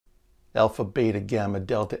Alpha, beta, gamma,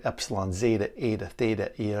 delta, epsilon, zeta, eta,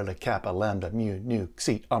 theta, iota, kappa, lambda, mu, nu,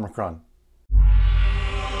 xi, omicron.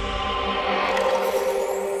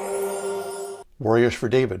 Warriors for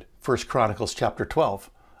David, 1 Chronicles chapter 12,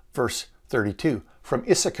 verse 32, from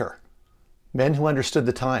Issachar. Men who understood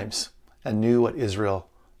the times and knew what Israel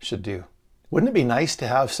should do. Wouldn't it be nice to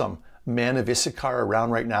have some men of Issachar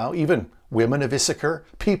around right now, even women of Issachar,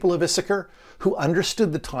 people of Issachar, who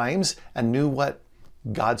understood the times and knew what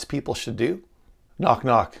God's people should do? Knock,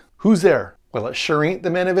 knock. Who's there? Well, it sure ain't the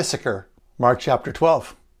men of Issachar. Mark chapter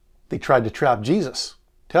 12. They tried to trap Jesus.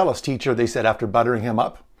 Tell us, teacher, they said after buttering him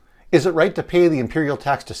up. Is it right to pay the imperial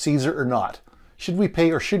tax to Caesar or not? Should we pay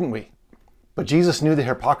or shouldn't we? But Jesus knew the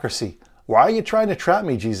hypocrisy. Why are you trying to trap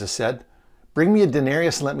me, Jesus said. Bring me a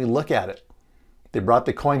denarius and let me look at it. They brought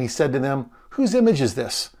the coin. He said to them, whose image is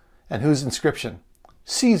this? And whose inscription?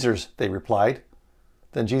 Caesar's, they replied.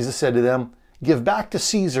 Then Jesus said to them, give back to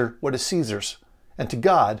Caesar what is Caesar's, and to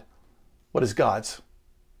God what is God's.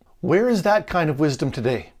 Where is that kind of wisdom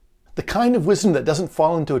today? The kind of wisdom that doesn't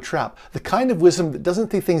fall into a trap. The kind of wisdom that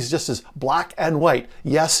doesn't see things just as black and white,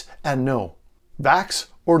 yes and no. Vax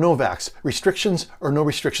or no vax, restrictions or no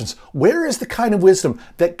restrictions. Where is the kind of wisdom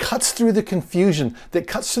that cuts through the confusion, that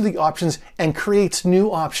cuts through the options and creates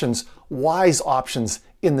new options, wise options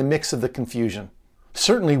in the mix of the confusion?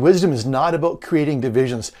 Certainly, wisdom is not about creating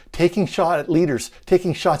divisions, taking shots at leaders,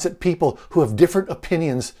 taking shots at people who have different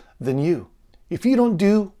opinions than you. If you don't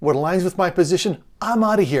do what aligns with my position, I'm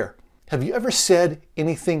out of here. Have you ever said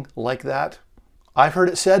anything like that? I've heard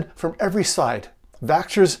it said from every side.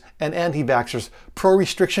 Vaxxers and anti-vaxxers,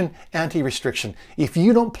 pro-restriction, anti-restriction. If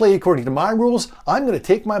you don't play according to my rules, I'm going to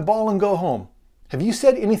take my ball and go home. Have you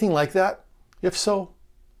said anything like that? If so,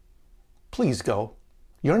 please go.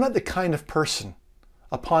 You're not the kind of person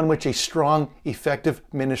upon which a strong, effective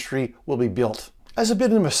ministry will be built. As a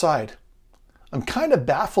bit of an aside, I'm kind of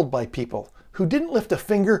baffled by people who didn't lift a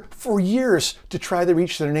finger for years to try to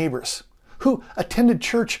reach their neighbors, who attended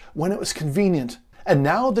church when it was convenient, and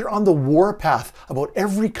now they're on the warpath about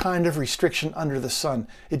every kind of restriction under the sun.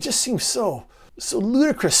 It just seems so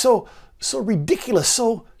ludicrous, so ridiculous,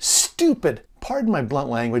 so stupid. Pardon my blunt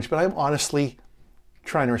language, but I'm honestly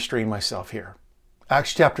trying to restrain myself here.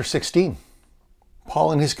 Acts chapter 16.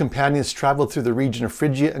 Paul and his companions traveled through the region of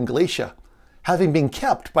Phrygia and Galatia, having been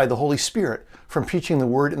kept by the Holy Spirit from preaching the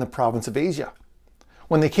word in the province of Asia.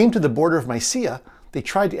 When they came to the border of Mysia, they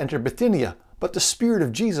tried to enter Bithynia, but the Spirit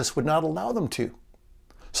of Jesus would not allow them to.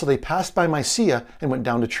 So they passed by Mysia and went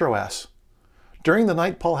down to Troas. During the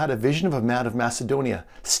night, Paul had a vision of a man of Macedonia,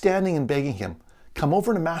 standing and begging him, "Come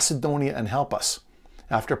over to Macedonia and help us."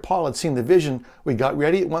 After Paul had seen the vision, we got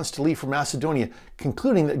ready at once to leave for Macedonia,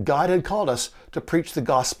 concluding that God had called us to preach the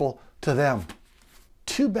gospel to them.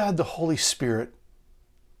 Too bad the Holy Spirit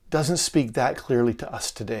doesn't speak that clearly to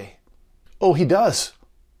us today. Oh, he does.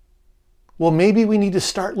 Well, maybe we need to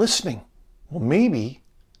start listening. Well, maybe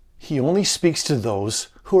he only speaks to those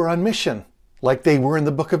who are on mission, like they were in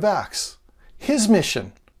the book of Acts. His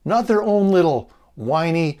mission, not their own little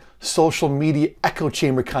whiny social media echo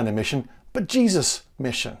chamber kind of mission, but Jesus'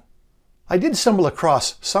 mission. I did stumble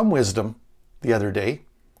across some wisdom the other day.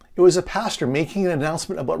 It was a pastor making an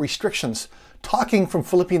announcement about restrictions, talking from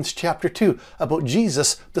Philippians chapter 2 about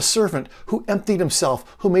Jesus, the servant, who emptied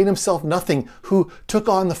himself, who made himself nothing, who took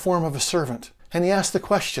on the form of a servant. And he asked the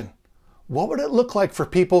question, what would it look like for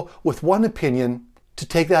people with one opinion to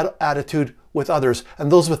take that attitude with others,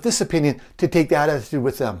 and those with this opinion to take that attitude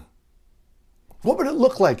with them? What would it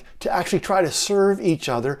look like to actually try to serve each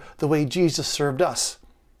other the way Jesus served us?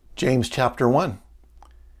 James chapter 1.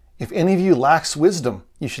 If any of you lacks wisdom,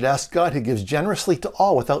 you should ask God, who gives generously to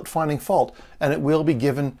all without finding fault, and it will be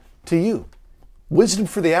given to you. Wisdom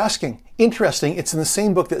for the asking. Interesting, it's in the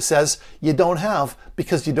same book that says you don't have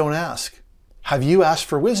because you don't ask. Have you asked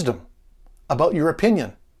for wisdom about your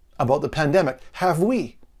opinion, about the pandemic? Have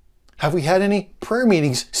we? Have we had any prayer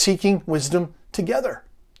meetings seeking wisdom together?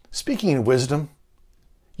 Speaking of wisdom,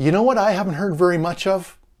 you know what I haven't heard very much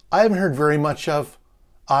of? I haven't heard very much of,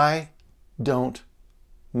 I don't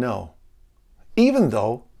know. Even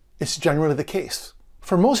though it's generally the case.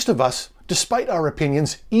 For most of us, despite our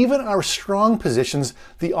opinions, even our strong positions,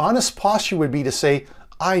 the honest posture would be to say,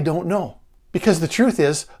 I don't know. Because the truth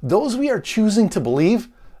is, those we are choosing to believe,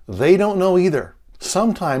 they don't know either.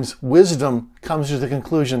 Sometimes wisdom comes to the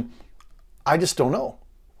conclusion, I just don't know.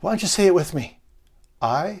 Why don't you say it with me?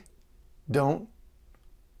 I don't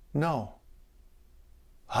know.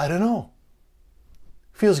 I don't know.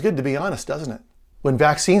 Feels good to be honest, doesn't it? When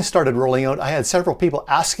vaccines started rolling out, I had several people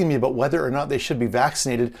asking me about whether or not they should be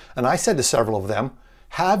vaccinated, and I said to several of them,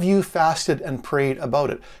 Have you fasted and prayed about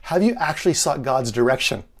it? Have you actually sought God's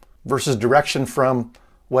direction versus direction from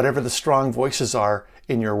whatever the strong voices are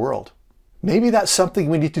in your world? Maybe that's something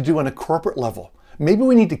we need to do on a corporate level. Maybe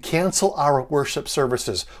we need to cancel our worship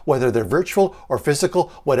services, whether they're virtual or physical,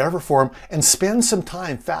 whatever form, and spend some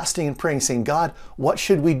time fasting and praying, saying, God, what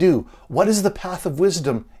should we do? What is the path of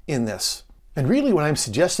wisdom in this? And really what I'm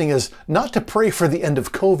suggesting is not to pray for the end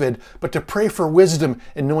of COVID, but to pray for wisdom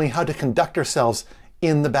in knowing how to conduct ourselves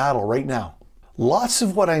in the battle right now. Lots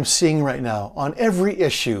of what I'm seeing right now on every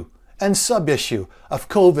issue and sub-issue of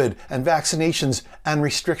COVID and vaccinations and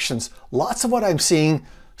restrictions, lots of what I'm seeing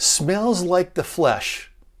smells like the flesh,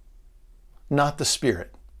 not the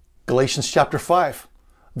spirit. Galatians chapter 5.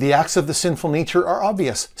 The acts of the sinful nature are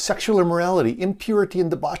obvious: sexual immorality, impurity and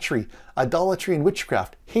debauchery, idolatry and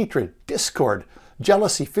witchcraft, hatred, discord,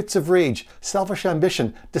 jealousy, fits of rage, selfish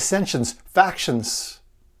ambition, dissensions, factions.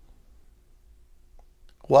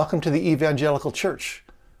 Welcome to the evangelical church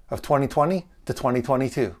of 2020 to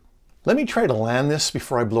 2022. Let me try to land this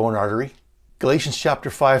before I blow an artery. Galatians chapter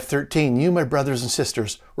 5:13, you, my brothers and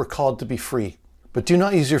sisters, were called to be free. But do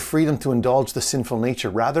not use your freedom to indulge the sinful nature.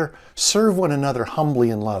 Rather, serve one another humbly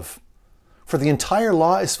in love. For the entire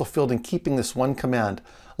law is fulfilled in keeping this one command: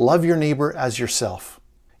 love your neighbor as yourself.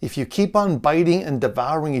 If you keep on biting and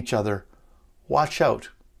devouring each other, watch out,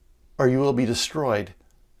 or you will be destroyed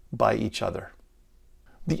by each other.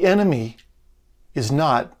 The enemy is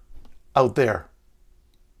not out there.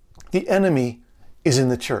 The enemy is in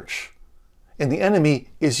the church. And the enemy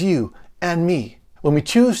is you and me. When we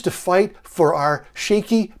choose to fight for our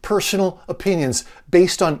shaky personal opinions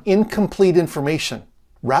based on incomplete information,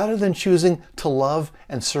 rather than choosing to love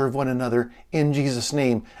and serve one another in Jesus'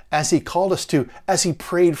 name, as He called us to, as He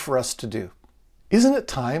prayed for us to do. Isn't it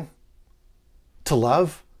time to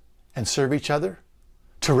love and serve each other?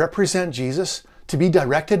 To represent Jesus? To be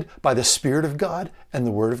directed by the Spirit of God and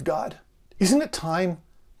the Word of God? Isn't it time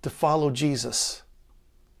to follow Jesus,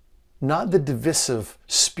 not the divisive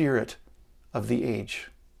spirit of the age?